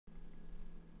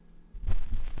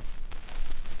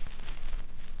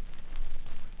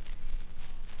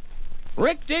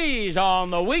Rick D's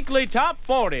on the weekly Top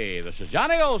 40. This is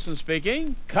Johnny Olson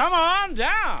speaking. Come on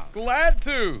down. Glad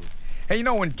to. Hey, you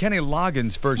know, when Kenny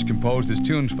Loggins first composed his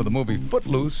tunes for the movie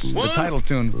Footloose, the title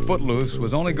tune, Footloose,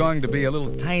 was only going to be a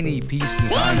little tiny piece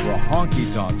designed for a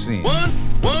honky-tonk scene.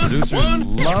 The producers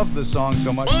loved the song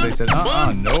so much they said,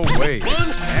 no way,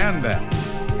 and that.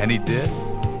 And he did.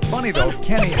 Funny, though,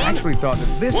 Kenny actually thought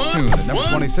that this tune, at number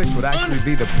 26, would actually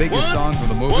be the biggest song for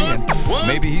the movie, and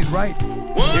maybe he's right.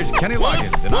 Here's Kenny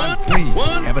Loggins, and I'm pleased.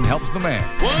 Heaven helps the man.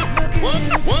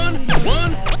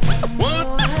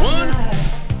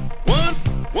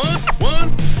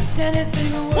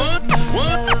 Anything